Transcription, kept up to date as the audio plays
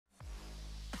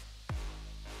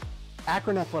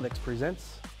Akron Athletics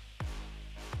presents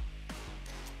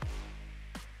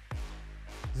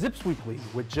Zips Weekly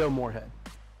with Joe Moorhead.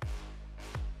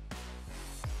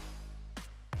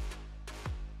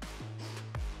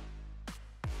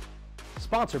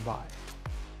 Sponsored by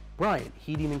Bryant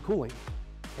Heating and Cooling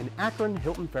and Akron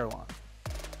Hilton Fairlawn.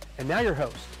 And now your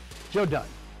host, Joe Dunn.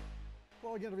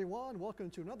 Well, again, everyone, welcome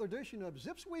to another edition of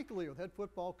Zips Weekly with head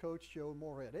football coach Joe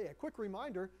Moorhead. Hey, a quick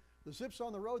reminder, the Zips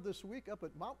on the road this week up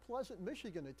at Mount Pleasant,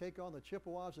 Michigan to take on the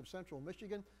Chippewas of Central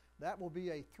Michigan. That will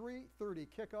be a 3:30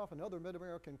 kickoff, another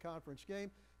Mid-American Conference game.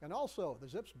 And also, the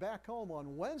Zips back home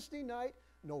on Wednesday night,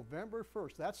 November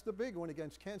 1st. That's the big one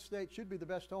against Kent State. Should be the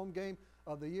best home game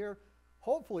of the year.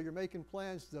 Hopefully, you're making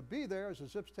plans to be there as the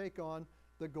Zips take on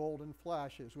the Golden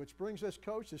Flashes, which brings us,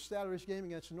 Coach, to Saturday's game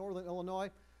against Northern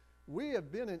Illinois. We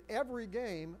have been in every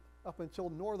game up until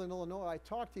Northern Illinois. I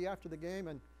talked to you after the game,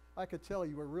 and I could tell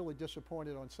you were really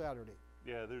disappointed on Saturday.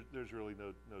 Yeah, there's really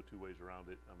no two ways around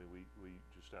it. I mean, we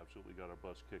just absolutely got our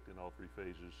butts kicked in all three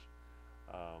phases.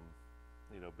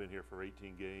 Been here for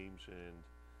 18 games and,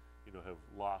 have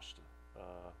lost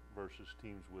versus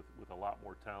teams with a lot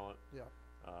more talent. Yeah.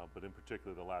 But in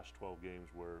particular, the last 12 games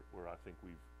where I think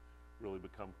we've really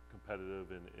become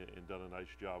competitive and done a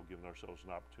nice job giving ourselves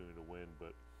an opportunity to win.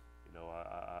 But,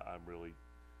 I'm really,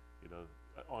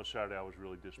 on Saturday, I was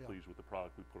really displeased with the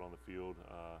product we put on the field.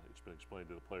 It's been explained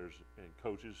to the players and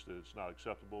coaches that it's not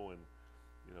acceptable, and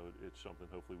it's something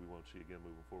hopefully we won't see again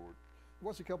moving forward. There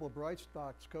was a couple of bright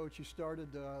spots, Coach. You started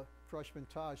freshman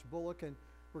Taj Bullock, and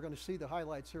we're going to see the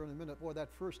highlights here in a minute. Boy, that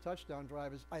first touchdown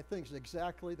drive is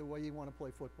exactly the way you want to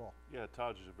play football. Yeah,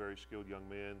 Taj is a very skilled young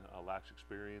man, lacks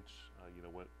experience.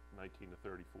 Went 19 to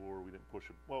 34. We didn't push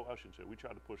him. Well, I shouldn't say. We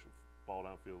tried to push the ball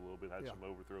downfield a little bit. Had some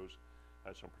overthrows.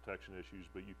 Had some protection issues,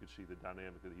 but you can see the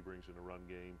dynamic that he brings in the run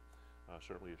game.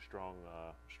 Certainly a strong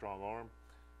arm,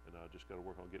 and just got to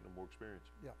work on getting him more experience.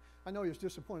 Yeah, I know he was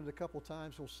disappointed a couple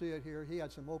times. We'll see it here. He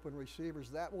had some open receivers.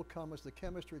 That will come as the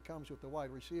chemistry comes with the wide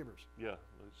receivers. Yeah,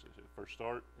 it's a first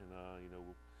start, and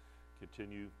we'll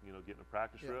continue, getting the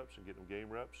practice reps and getting them game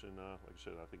reps. And like I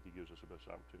said, I think he gives us the best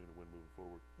opportunity to win moving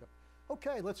forward. Yep.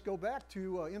 Okay, let's go back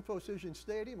to Infocision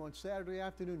Stadium on Saturday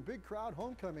afternoon. Big crowd,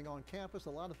 homecoming on campus, a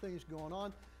lot of things going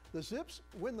on. The Zips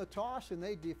win the toss and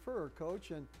they defer,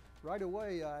 Coach, and right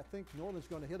away I think Northern's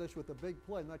going to hit us with a big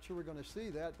play. I'm not sure we're going to see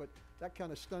that, but that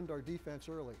kind of stunned our defense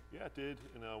early. Yeah, it did,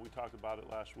 and we talked about it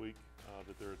last week,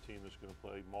 that they're a team that's going to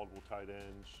play multiple tight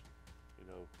ends,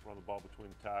 run the ball between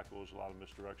the tackles, a lot of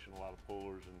misdirection, a lot of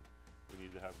pullers, and we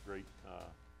need to have great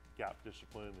gap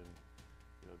discipline and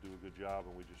do a good job,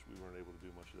 and we weren't able to do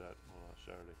much of that on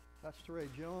Saturday. That's Trey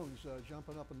Jones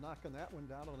jumping up and knocking that one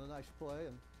down on a nice play,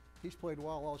 and he's played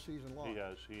well all season long. He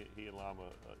has. He and Lama,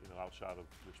 outside of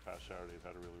this past Saturday,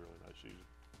 have had a really, really nice season.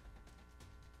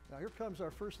 Now here comes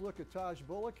our first look at Taj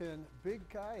Bullock, and big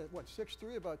guy at what,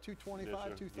 6'3", about 225,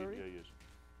 yes, 230? Yeah, he is.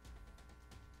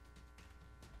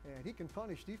 And he can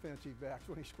punish defensive backs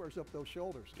when he squares up those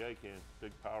shoulders. Yeah, he can.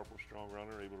 Big, powerful, strong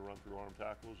runner, able to run through arm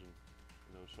tackles, and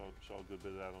saw a good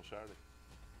bit of that on Saturday.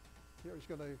 Here he's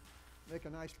going to make a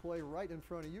nice play right in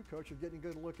front of you, Coach. You're getting a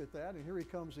good look at that, and here he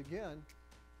comes again.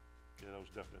 Yeah, that was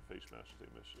definitely a face mask that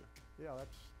they missed there. Yeah,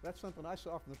 that's something I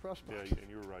saw from the press box. Yeah, and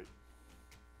you were right.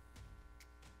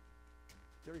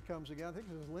 There he comes again. I think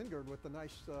this is Lingard with the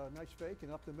nice fake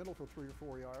and up the middle for 3 or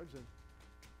 4 yards, and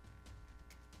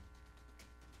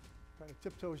kind of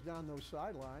tiptoes down those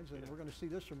sidelines, and we're going to see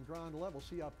this from ground level,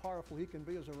 see how powerful he can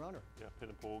be as a runner. Yeah, pin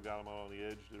and pull, got him out on the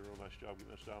edge, did a real nice job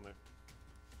getting us down there.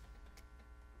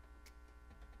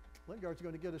 Lingard's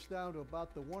going to get us down to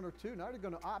about the 1 or 2. Now they're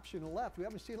going to option left. We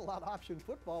haven't seen a lot of option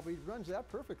football, but he runs that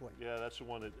perfectly. Yeah, that's the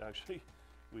one that actually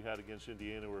we had against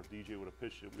Indiana, where if DJ would have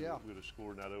pitched it, we would have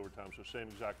scored in that overtime. So same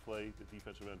exact play. The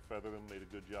defensive end feathered them, made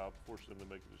a good job, forced them to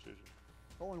make a decision.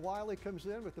 Owen Wiley comes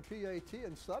in with the PAT,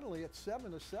 and suddenly it's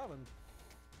 7-7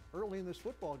 early in this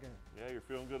football game. Yeah, you're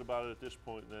feeling good about it at this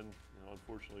point, and then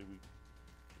unfortunately we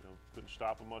couldn't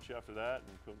stop them much after that,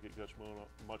 and couldn't get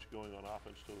much going on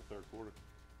offense till the third quarter.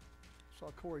 Saw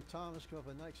Corey Thomas come up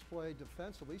a nice play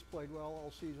defensively. He's played well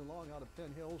all season long out of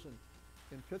Penn Hills and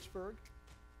in Pittsburgh.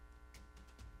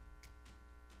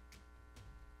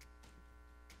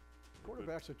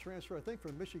 Quarterback's a transfer, I think,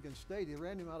 from Michigan State. He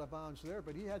ran him out of bounds there,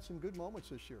 but he had some good moments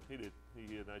this year. He did.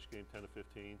 He had a nice game, 10 to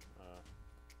 15,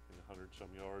 100-some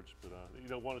yards. But,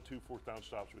 1 or 2 fourth down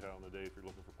stops we had on the day. If you're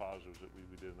looking for positives, that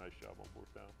we did a nice job on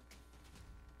fourth down.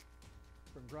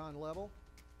 From ground level,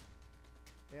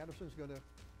 Anderson's going to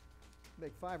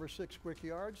make 5 or 6 quick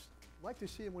yards. Like to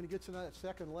see him when he gets in that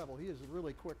second level. He is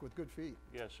really quick with good feet.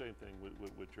 Yeah, same thing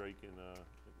with Drake and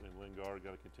and Lingard.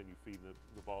 Got to continue feeding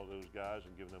the ball to those guys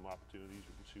and giving them opportunities.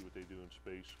 We can see what they do in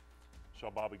space. Saw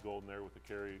Bobby Golden there with the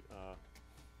carry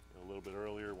a little bit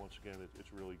earlier. Once again,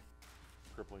 it's really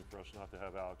crippling for us not to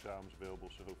have Alex Adams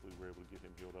available, so hopefully we're able to get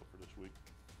him healed up for this week.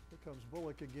 Here comes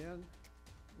Bullock again.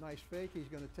 Nice fake. He's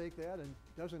going to take that and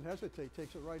doesn't hesitate.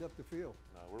 Takes it right up the field.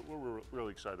 We're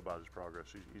really excited about his progress.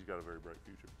 He's got a very bright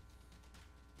future.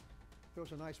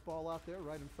 Throws a nice ball out there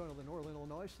right in front of the Northern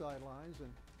Illinois sidelines,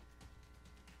 and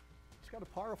he's got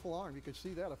a powerful arm. You could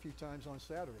see that a few times on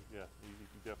Saturday. Yeah, he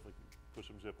can definitely put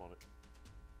some zip on it.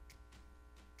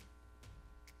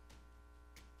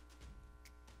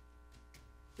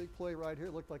 Big play right here.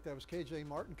 Looked like that was KJ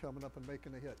Martin coming up and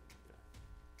making a hit.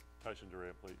 Tyson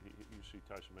Durant played. You see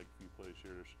Tyson make a few plays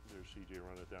here. There's CJ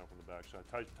running it down from the backside.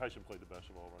 Tyson played the best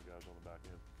of all of our guys on the back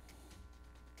end.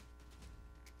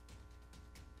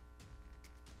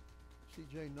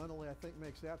 CJ Nunnally, I think,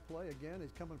 makes that play again.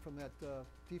 He's coming from that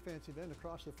defensive end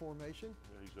across the formation.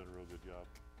 Yeah, he's done a real good job.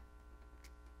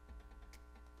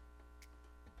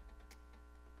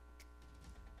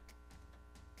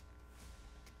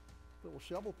 Little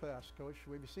shovel pass, Coach.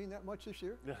 Have you seen that much this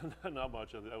year? Yeah, not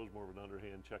much. That was more of an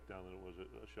underhand check down than it was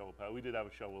a shovel pass. We did have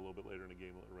a shovel a little bit later in the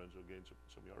game. Lorenzo gained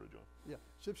some yardage on. Yeah,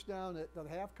 Zips down at the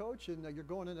half, Coach, and you're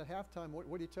going in at halftime. What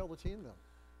do you tell the team then?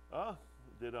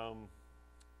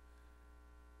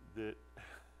 That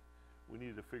we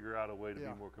needed to figure out a way to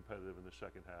Yeah. be more competitive in the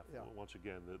second half. Yeah. Once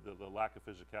again, the lack of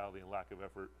physicality and lack of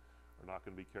effort are not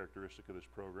going to be characteristic of this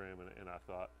program, and I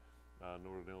thought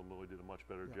Northern Illinois did a much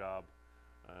better job.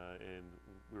 And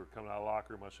we were coming out of the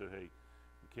locker room. I said, hey,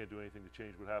 we can't do anything to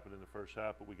change what happened in the first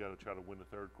half, but we got to try to win the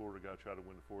third quarter, got to try to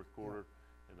win the fourth quarter,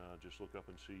 and just look up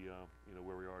and see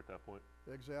where we are at that point.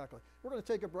 Exactly. We're going to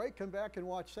take a break, come back and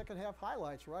watch second half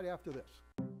highlights right after this.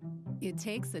 It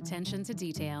takes attention to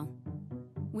detail.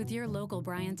 With your local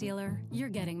Bryant dealer, you're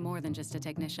getting more than just a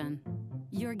technician.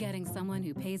 You're getting someone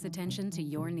who pays attention to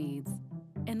your needs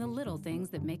and the little things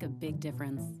that make a big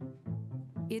difference.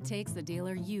 It takes a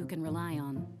dealer you can rely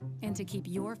on. And to keep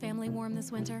your family warm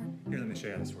this winter, here, let me show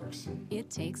you how this works.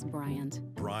 It takes Bryant.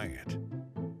 Bryant,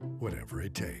 whatever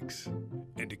it takes.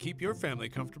 And to keep your family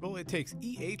comfortable, it takes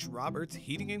E.H. Roberts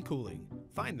Heating and Cooling.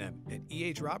 Find them at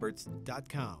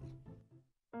ehroberts.com.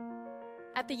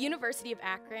 At the University of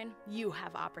Akron, you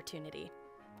have opportunity.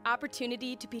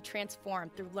 Opportunity to be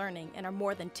transformed through learning in our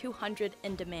more than 200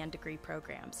 in-demand degree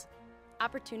programs.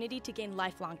 Opportunity to gain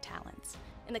lifelong talents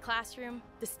in the classroom,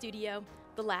 the studio,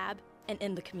 the lab, and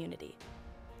in the community.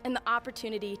 And the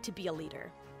opportunity to be a leader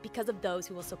because of those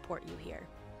who will support you here.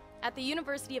 At the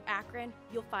University of Akron,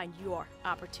 you'll find your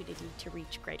opportunity to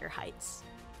reach greater heights.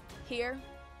 Here,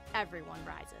 everyone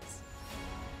rises.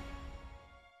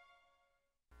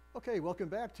 Okay, welcome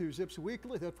back to Zips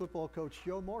Weekly. Head football coach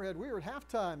Joe Moorhead. We are at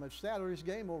halftime of Saturday's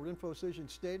game over at InfoCision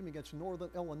Stadium against Northern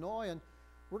Illinois, and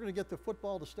we're going to get the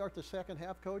football to start the second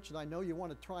half, Coach. And I know you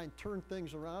want to try and turn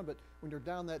things around, but when you're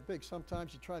down that big,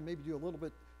 sometimes you try and maybe do a little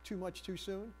bit too much too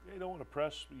soon. Yeah, you don't want to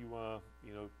press. You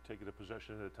take it a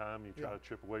possession at a time. You try to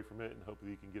chip away from it, and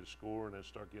hopefully you can get a score, and then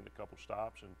start getting a couple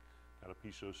stops and kind of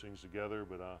piece those things together.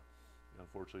 But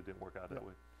unfortunately, it didn't work out that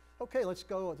way. Okay, let's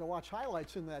go to watch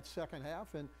highlights in that second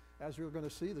half, and as we're going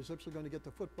to see, the Zips are going to get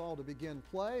the football to begin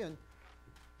play, and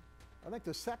I think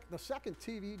the second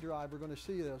TV drive we're going to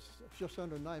see is just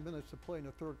under 9 minutes to play in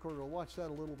the third quarter. We'll watch that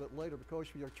a little bit later because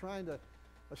you're trying to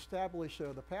establish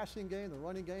the passing game, the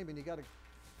running game, and you got a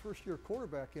first-year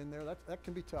quarterback in there. That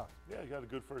can be tough. Yeah, you got a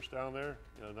good first down there.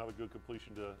 Not a good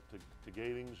completion to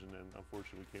Gatings, and then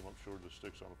unfortunately came up short of the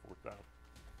sticks on a fourth down.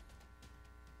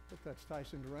 I think that's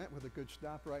Tyson Durant with a good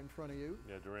stop right in front of you.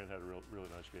 Yeah, Durant had a really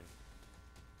nice game.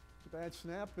 It's a bad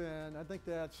snap, and I think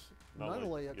that's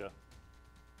Nunnally.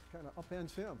 Kind of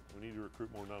upends him. We need to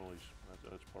recruit more Nunnallys.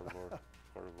 That's part of our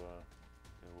what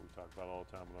we talk about all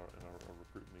the time in our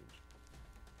recruit meetings.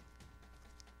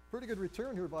 Pretty good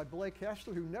return here by Blake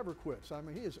Hessler, who never quits. I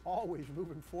mean, he is always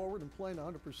moving forward and playing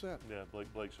 100%. Yeah,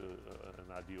 Blake's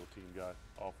an ideal team guy.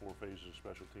 All four phases of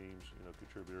special teams,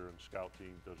 contributor and scout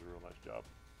team, does a real nice job.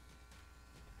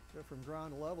 There from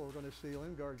ground level, we're going to see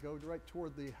Lingard go right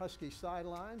toward the Husky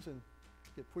sidelines and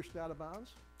get pushed out of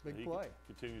bounds. Big play.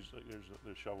 Continues. There's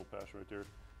the shovel pass right there.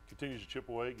 Continues to chip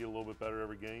away, get a little bit better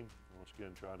every game. Once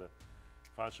again, try to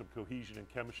find some cohesion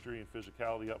and chemistry and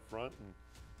physicality up front.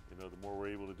 And the more we're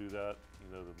able to do that,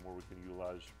 the more we can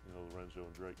utilize Lorenzo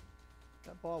and Drake.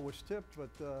 That ball was tipped, but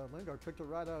Lingard picked it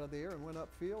right out of the air and went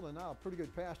upfield, and now a pretty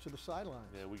good pass to the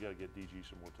sidelines. Yeah, we got to get DG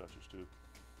some more touches too.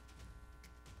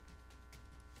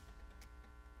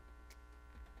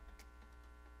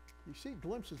 You see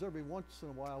glimpses every once in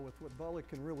a while with what Bullock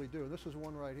can really do. This is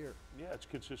one right here. Yeah, it's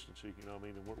consistency. You know, I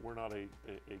mean, we're not a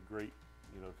great,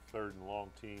 you know, third and long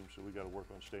team, so we got to work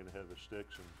on staying ahead of the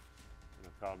sticks. And you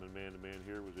know, Codman man-to-man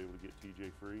here was able to get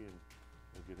TJ free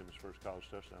and get him his first college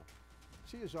touchdown.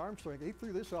 See his arm strength. He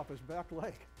threw this off his back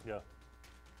leg. Yeah.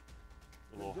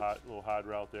 A little hide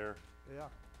route there. Yeah.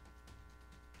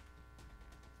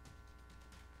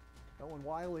 That one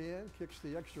Wiley in, kicks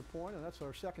the extra point, and that's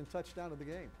our second touchdown of the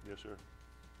game. Yes, sir.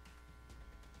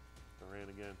 Duran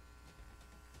again.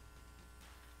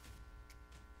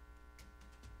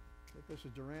 I think this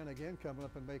is Duran again coming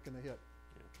up and making the hit.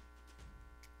 Yeah.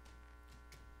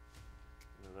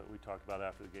 You know, that we talked about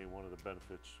after the game, one of the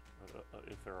benefits,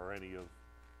 if there are any, of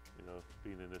you know,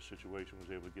 being in this situation,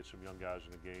 was able to get some young guys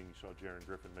in the game. You saw Jaron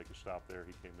Griffin make a stop there.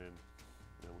 He came in,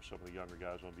 you know, with some of the younger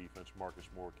guys on defense, Marcus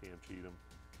Moore, Cam Cheatham.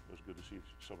 It was good to see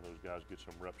some of those guys get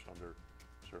some reps under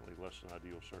certainly less than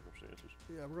ideal circumstances.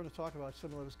 Yeah, we're going to talk about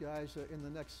some of those guys in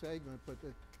the next segment, but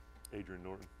Adrian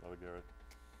Norton, another guy.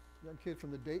 Young kid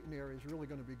from the Dayton area is really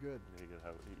going to be good. Yeah, he's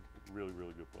a really,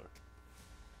 really good player.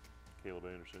 Caleb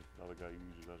Anderson, another guy who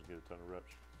usually doesn't get a ton of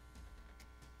reps.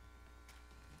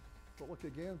 But look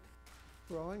again,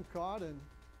 throwing, caught, and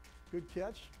good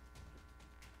catch.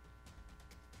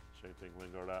 Same thing,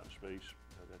 Lingard out in space.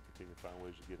 They continue to find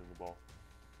ways to get him the ball.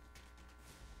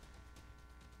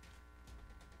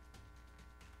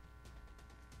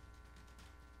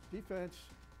 Defense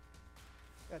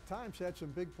at times had some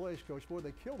big plays, Coach. Boy,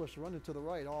 they killed us running to the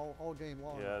right all game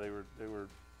long. Yeah, they were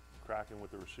cracking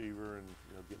with the receiver and,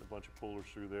 you know, getting a bunch of pullers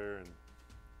through there, and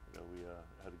you know, we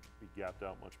had to be gapped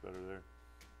out much better there.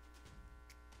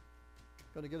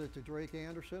 Going to get it to Drake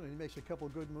Anderson, and he makes a couple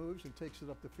of good moves and takes it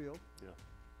up the field. Yeah.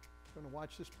 Going to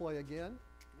watch this play again.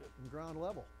 Yep. From ground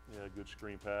level. Yeah, good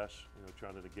screen pass. You know,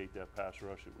 trying to negate that pass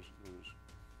rush. It was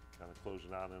kind of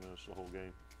closing out on us the whole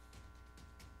game.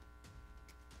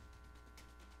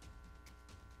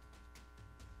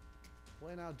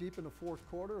 Play now deep in the fourth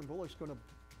quarter, and Bullock's going to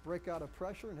break out of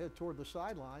pressure and head toward the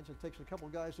sidelines. It takes a couple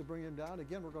guys to bring him down.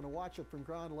 Again, we're going to watch it from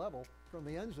ground level, from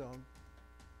the end zone.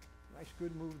 Nice,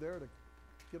 good move there to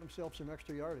give himself some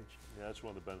extra yardage. Yeah, that's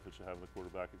one of the benefits of having a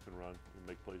quarterback who can run and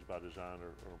make plays by design or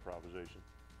improvisation.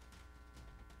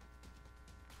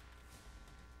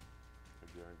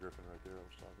 Jaron Griffin right there I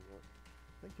was talking about.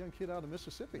 I think young kid out of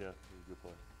Mississippi. Yeah, he's a good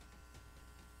play.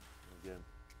 And again.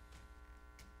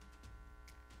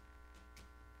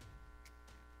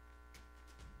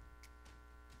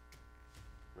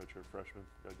 Redshirt freshman,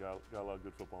 got a lot of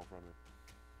good football in front of him.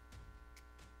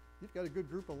 You've got a good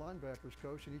group of linebackers,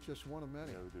 Coach, and he's just one of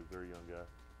many. Yeah, we do. Very young guy.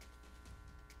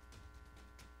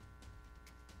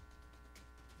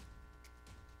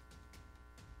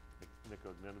 Nick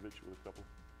Ognenovich with a couple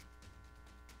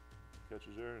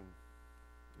catches there, and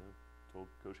you know, told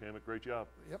Coach Hammock, great job.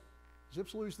 Yep.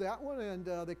 Zips lose that one, and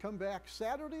they come back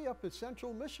Saturday up at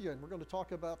Central Michigan. We're going to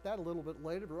talk about that a little bit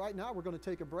later, but right now we're going to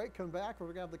take a break, come back, we're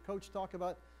going to have the coach talk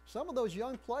about some of those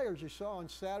young players you saw on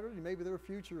Saturday, maybe their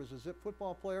future as a Zip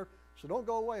football player. So don't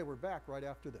go away. We're back right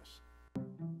after this.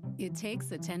 It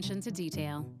takes attention to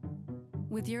detail.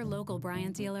 With your local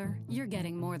Bryant dealer, you're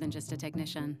getting more than just a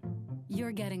technician.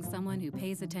 You're getting someone who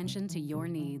pays attention to your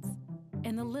needs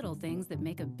and the little things that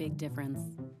make a big difference.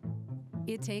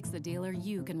 It takes a dealer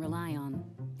you can rely on.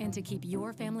 And to keep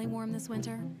your family warm this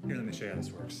winter, Here, let me show you how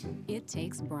this works. it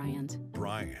takes Bryant.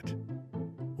 Bryant.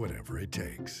 Whatever it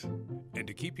takes. And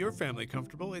to keep your family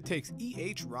comfortable, it takes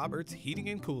E.H. Roberts Heating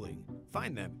and Cooling.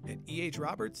 Find them at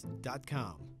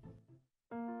ehroberts.com.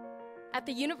 At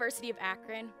the University of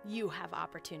Akron, you have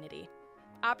opportunity.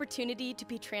 Opportunity to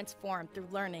be transformed through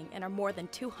learning in our more than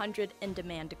 200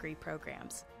 in-demand degree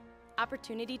programs.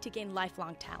 Opportunity to gain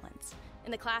lifelong talents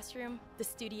in the classroom, the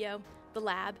studio, the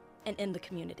lab, and in the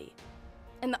community.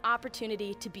 And the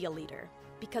opportunity to be a leader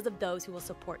because of those who will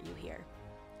support you here.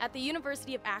 At the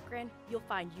University of Akron, you'll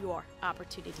find your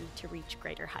opportunity to reach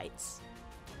greater heights.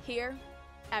 Here,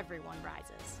 everyone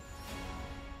rises.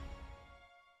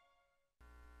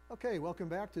 Okay, welcome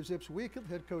back to Zips Weekly.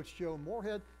 Head coach Joe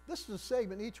Moorhead. This is a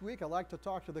segment each week I like to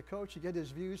talk to the coach to get his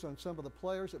views on some of the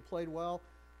players that played well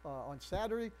on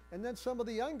Saturday, and then some of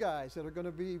the young guys that are going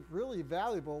to be really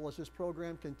valuable as this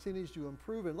program continues to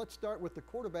improve. And let's start with the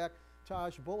quarterback,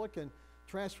 Taj Bullock, and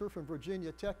transfer from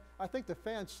Virginia Tech. I think the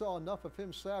fans saw enough of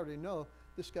him Saturday to know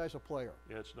this guy's a player.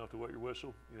 Yeah, it's enough to wet your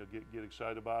whistle. You know, get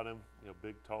excited about him. You know,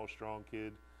 big, tall, strong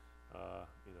kid. You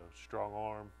know, strong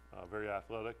arm, very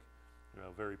athletic. You know,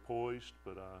 very poised.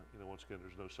 But you know, once again,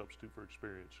 there's no substitute for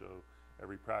experience. So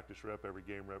every practice rep, every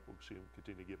game rep, we'll see him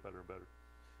continue to get better and better.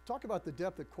 Talk about the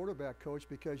depth at quarterback, Coach,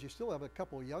 because you still have a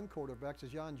couple of young quarterbacks. As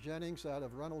Jon Jennings out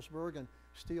of Reynoldsburg and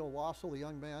Steele Wassel, the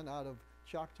young man out of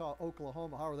Choctaw,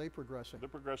 Oklahoma. How are they progressing? They're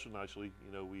progressing nicely.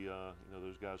 You know, we,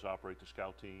 those guys operate the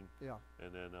scout team. Yeah.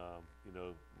 And then,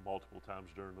 multiple times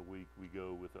during the week we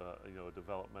go with, a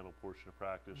developmental portion of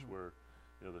practice where,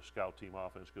 the scout team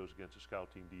offense goes against the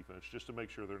scout team defense, just to make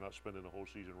sure they're not spending the whole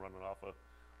season running off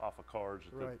of cards,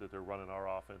 that they're running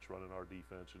our offense, running our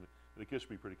defense, and it gets to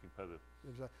be pretty competitive.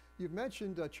 Exactly. You've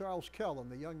mentioned Charles Kellum,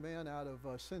 the young man out of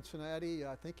Cincinnati.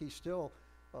 I think he's still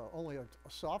only a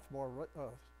sophomore,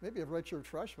 maybe a redshirt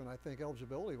freshman, I think,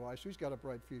 eligibility-wise. So he's got a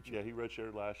bright future. Yeah, he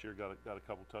redshirted last year, got a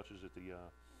couple touches at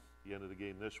the end of the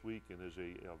game this week, and is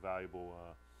a valuable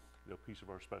piece of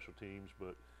our special teams.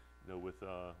 But with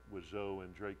Zoe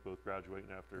and Drake both graduating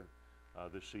after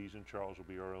this season, Charles will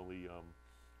be our only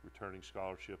returning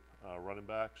scholarship running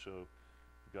back. So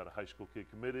we've got a high school kid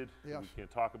committed we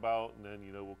can't talk about, and then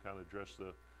we'll kind of address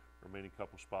the remaining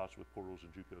couple spots with portals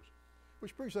and JUCOs.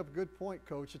 Which brings up a good point,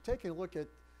 Coach. So taking a look at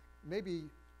maybe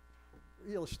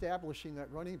establishing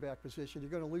that running back position, you're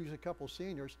going to lose a couple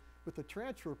seniors. With the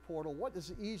transfer portal, what is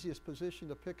the easiest position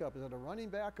to pick up? Is it a running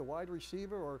back, a wide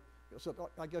receiver, or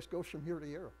I guess goes from year to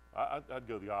year? I'd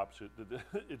go the opposite.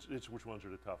 It's which ones are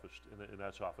the toughest, and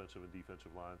that's offensive and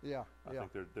defensive line. I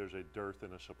think there's a dearth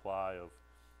and a supply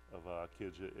of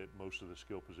kids at most of the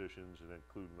skill positions, and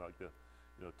including like the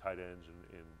tight ends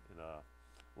and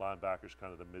linebackers,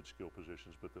 kind of the mid-skill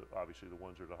positions. But obviously the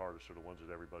ones that are the hardest are the ones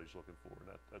that everybody's looking for,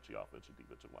 and that's the offensive and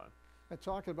defensive line. And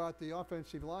talking about the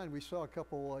offensive line, we saw a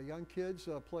couple young kids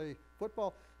play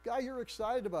football. Guy you're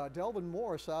excited about, Delvin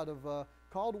Morris out of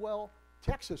Caldwell,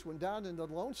 Texas, went down into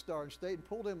the Lone Star State and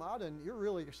pulled him out, and you're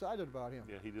really excited about him.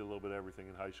 Yeah, he did a little bit of everything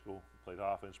in high school. Played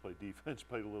offense, played defense,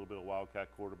 played a little bit of wildcat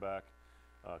quarterback.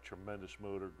 Tremendous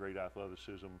motor, great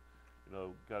athleticism.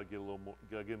 Got to get a little more,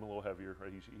 got to get him a little heavier.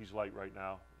 Right? He's light right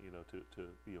now, to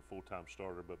be a full-time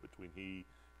starter. But between he,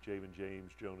 Javen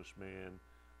James, Jonas Mann,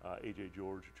 AJ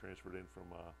George, who transferred in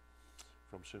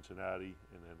from Cincinnati,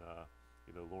 and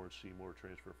then Lawrence Seymour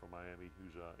transferred from Miami,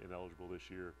 who's ineligible this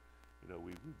year.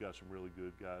 We've got some really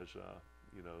good guys,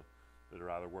 that are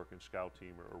either working scout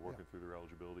team or working through their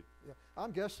eligibility. Yeah,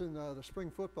 I'm guessing the spring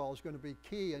football is going to be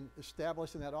key in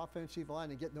establishing that offensive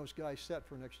line and getting those guys set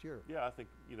for next year. Yeah, I think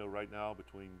right now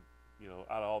between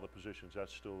out of all the positions,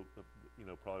 that's still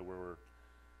probably where we're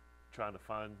trying to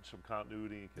find some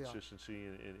continuity and consistency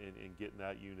and getting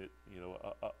that unit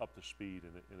up to speed.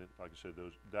 And like I said,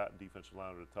 that and defensive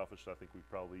line are the toughest. I think we've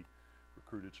probably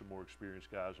recruited some more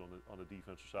experienced guys on the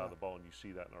defensive side of the ball, and you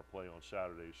see that in our play on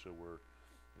Saturdays. So we're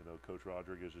Coach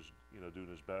Rodriguez is doing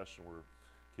his best, and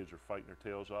kids are fighting their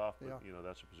tails off. But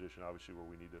that's a position obviously where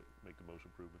we need to make the most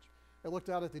improvements. I looked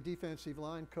out at the defensive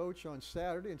line, Coach, on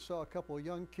Saturday and saw a couple of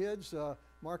young kids,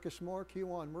 Marcus Moore,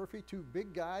 Kewan Murphy, two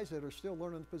big guys that are still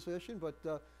learning the position, but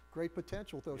great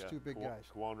potential with those two big guys.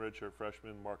 Kewan redshirt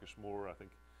freshman, Marcus Moore, I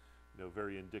think,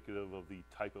 very indicative of the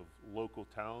type of local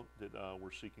talent that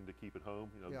we're seeking to keep at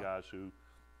home. Guys who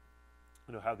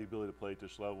have the ability to play at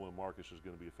this level, and Marcus is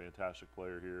going to be a fantastic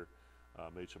player here.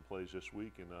 Made some plays this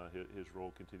week, and his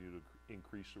role continued to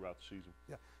increase throughout the season.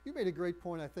 Yeah, you made a great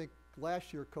point, I think,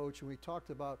 last year, Coach, when we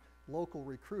talked about local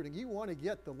recruiting. You want to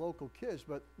get the local kids,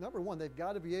 but number one, they've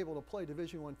got to be able to play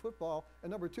Division I football,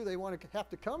 and number two, they want to have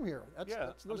to come here.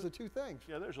 Those are the two things.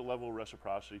 Yeah, there's a level of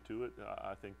reciprocity to it.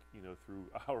 I think, through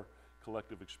our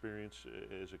collective experience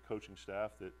as a coaching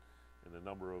staff, that and the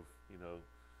number of,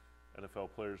 NFL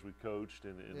players we coached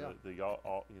and the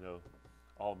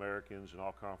All-Americans and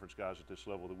all-conference guys at this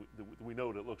level, that we know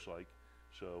what it looks like.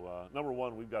 So number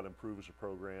one, we've got to improve as a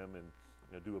program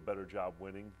and do a better job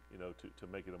winning, to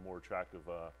make it a more attractive,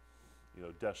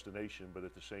 destination. But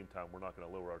at the same time, we're not going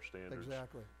to lower our standards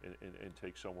and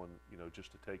take someone,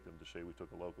 just to take them, to say we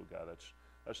took a local guy.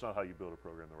 That's not how you build a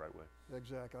program the right way.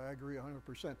 Exactly. I agree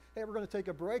 100%. Hey, we're going to take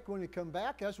a break. When we come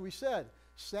back, as we said,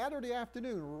 Saturday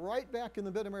afternoon, right back in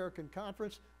the Mid-American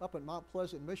Conference up at Mount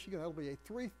Pleasant, Michigan. That'll be a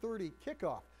 3:30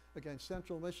 kickoff against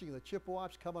Central Michigan. The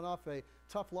Chippewas coming off a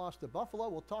tough loss to Buffalo.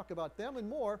 We'll talk about them and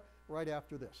more right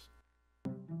after this.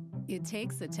 It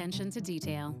takes attention to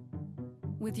detail.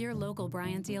 With your local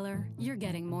Bryant dealer, you're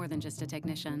getting more than just a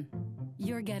technician.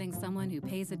 You're getting someone who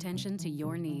pays attention to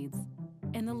your needs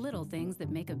and the little things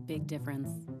that make a big difference.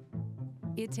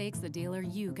 It takes a dealer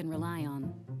you can rely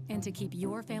on. And to keep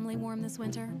your family warm this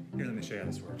winter, Here, let me show you how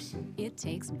this works. it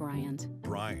takes Bryant.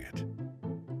 Bryant.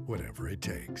 Whatever it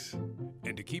takes.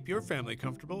 And to keep your family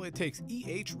comfortable, it takes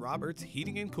E.H. Roberts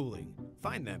Heating and Cooling.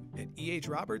 Find them at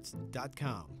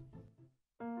ehroberts.com.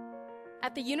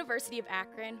 At the University of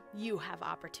Akron, you have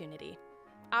opportunity.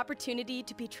 Opportunity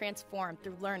to be transformed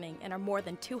through learning in our more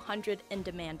than 200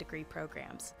 in-demand degree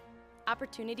programs.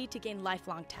 Opportunity to gain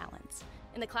lifelong talents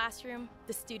in the classroom,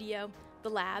 the studio, the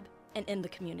lab, and in the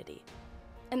community.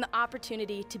 And the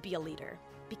opportunity to be a leader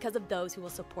because of those who will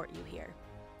support you here.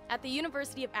 At the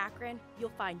University of Akron, you'll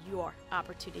find your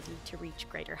opportunity to reach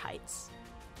greater heights.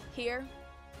 Here,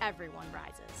 everyone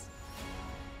rises.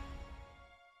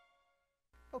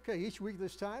 Okay, each week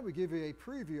this time we give you a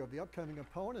preview of the upcoming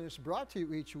opponent. It's brought to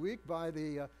you each week by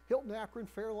the Hilton Akron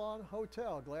Fairlawn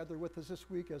Hotel. Glad they're with us this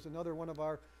week as another one of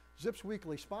our Zips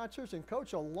Weekly sponsors. And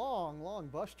Coach, a long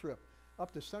bus trip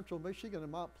up to Central Michigan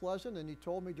and Mount Pleasant, and you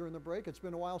told me during the break it's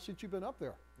been a while since you've been up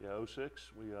there. Yeah,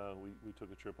 06, we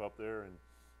took a trip up there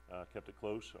and kept it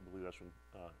close. I believe that's when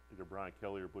either Brian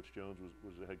Kelly or Butch Jones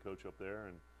was the head coach up there,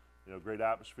 and you know, great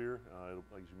atmosphere.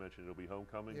 Like you mentioned, it'll be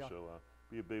homecoming, yeah. So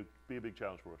be a big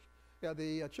challenge for us. Yeah,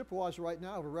 the Chippewas right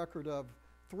now have a record of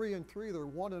 3-3. They're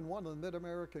 1-1 in the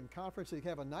Mid-American Conference. They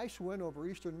have a nice win over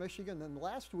Eastern Michigan. Then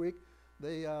last week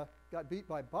they got beat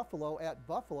by Buffalo at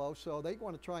Buffalo, so they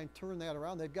want to try and turn that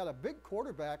around. They've got a big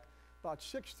quarterback, about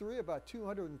 6'3", about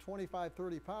 225,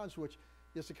 30 pounds, which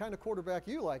is the kind of quarterback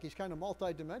you like. He's kind of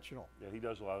multi-dimensional. Yeah, he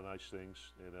does a lot of nice things.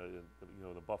 And you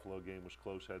know, the Buffalo game was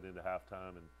close heading into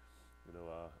halftime, and you know,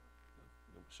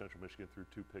 Central Michigan threw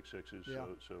 2 pick sixes. Yeah.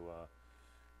 So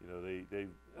you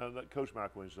know, Coach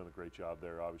McElwain's done a great job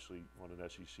there. Obviously, won an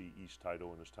SEC East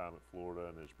title in his time at Florida,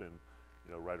 and has been,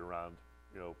 you know, right around,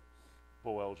 you know,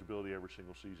 bowl eligibility every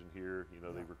single season here. You know,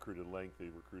 yeah. They recruited length, they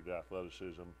recruited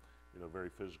athleticism. You know, very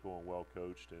physical and well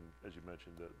coached, and as you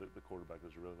mentioned, the quarterback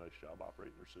does a really nice job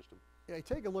operating their system. Yeah,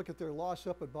 take a look at their loss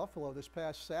up at Buffalo this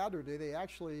past Saturday. They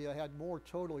actually had more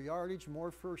total yardage,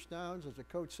 more first downs. As the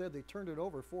coach said, they turned it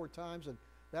over 4 times, and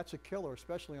that's a killer,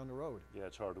 especially on the road. Yeah,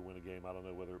 it's hard to win a game. I don't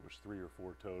know whether it was 3 or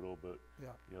 4 total, but yeah.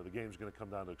 You know, the game's going to come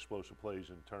down to explosive plays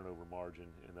and turnover margin,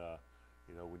 and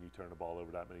you know, when you turn the ball over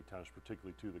that many times,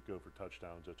 particularly 2 that go for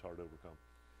touchdowns, that's hard to overcome.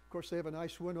 Of course, they have a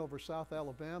nice win over South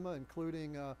Alabama,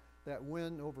 including that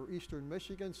win over Eastern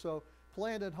Michigan. So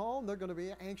playing at home, they're going to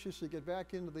be anxious to get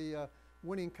back into the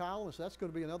winning columns. That's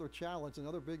going to be another challenge,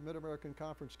 another big Mid-American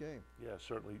Conference game. Yeah,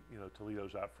 certainly. You know,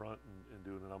 Toledo's out front and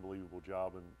doing an unbelievable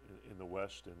job in the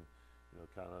West, and you know,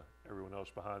 kind of everyone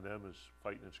else behind them is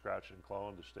fighting and scratching and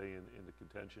clawing to stay in the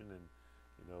contention. And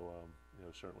you know,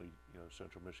 certainly, you know,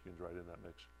 Central Michigan's right in that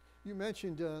mix. You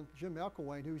mentioned Jim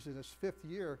McElwain, who's in his 5th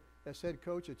year as head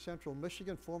coach at Central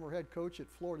Michigan, former head coach at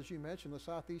Florida, as you mentioned, the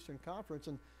Southeastern Conference,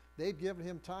 and they've given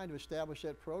him time to establish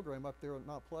that program up there at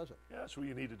Mount Pleasant. Yeah, that's what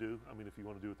you need to do. I mean, if you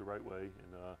want to do it the right way,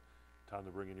 and time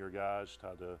to bring in your guys,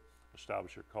 time to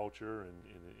establish your culture, and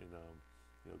you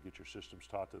know, get your systems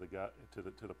taught to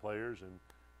the players, and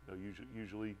you know,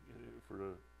 usually for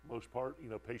the most part, you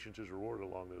know, patience is rewarded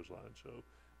along those lines. So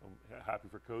I'm happy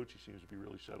for Coach. He seems to be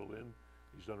really settled in.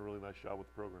 He's done a really nice job with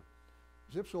the program.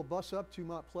 Zips will bus up to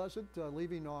Mount Pleasant,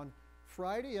 leaving on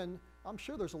Friday, and I'm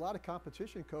sure there's a lot of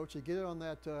competition, Coach, to get it on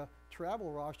that travel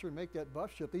roster and make that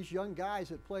bus trip. These young guys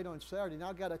that played on Saturday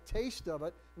now got a taste of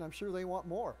it, and I'm sure they want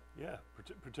more. Yeah,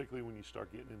 particularly when you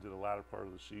start getting into the latter part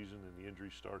of the season and the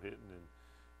injuries start hitting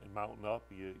and mounting up,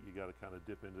 you got to kind of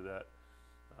dip into that,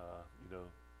 you know,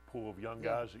 pool of young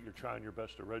guys that you're trying your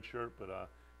best to redshirt, but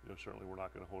you know, certainly we're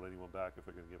not going to hold anyone back if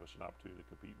they're going to give us an opportunity to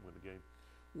compete and win the game.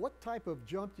 What type of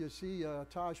jump do you see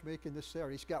Taj making this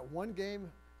Saturday? He's got 1 game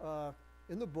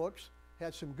in the books,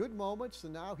 had some good moments,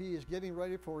 and now he is getting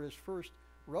ready for his first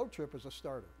road trip as a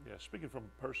starter. Yeah, speaking from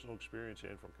personal experience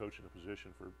and from coaching a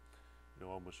position for, you know,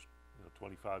 almost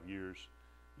 25 years,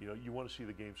 you know, you want to see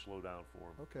the game slow down for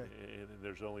him. Okay. And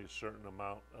there's only a certain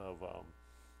amount of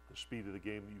the speed of the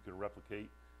game that you can replicate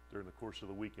during the course of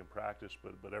the week in practice,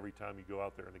 but every time you go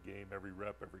out there in a game, every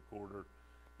rep, every quarter,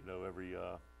 you know, every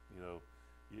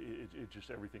it just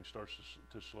everything starts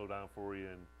to slow down for you,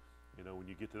 and you know, when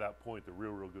you get to that point, the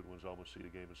real good ones almost see the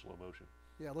game in slow motion.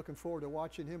 Yeah, looking forward to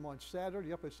watching him on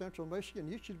Saturday up at Central Michigan.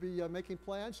 You should be making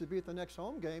plans to be at the next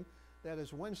home game. That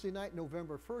is Wednesday night,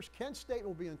 November 1st. Kent State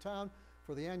will be in town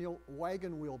for the annual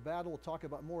Wagon Wheel Battle. We'll talk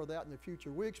about more of that in the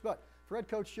future weeks. But for head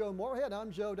coach Joe Moorhead,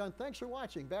 I'm Joe Dunn. Thanks for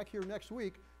watching. Back here next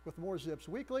week with more Zips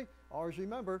Weekly. Always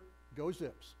remember, go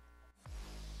Zips.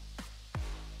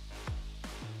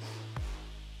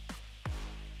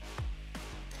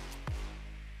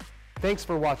 Thanks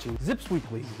for watching Zips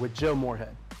Weekly with Joe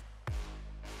Moorhead.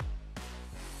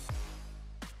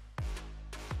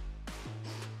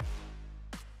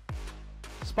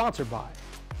 Sponsored by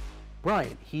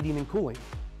Bryant Heating and Cooling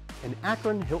and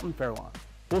Akron Hilton Fairlawn.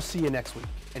 We'll see you next week.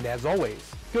 And as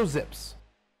always, go Zips.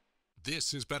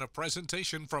 This has been a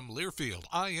presentation from Learfield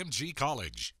IMG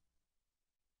College.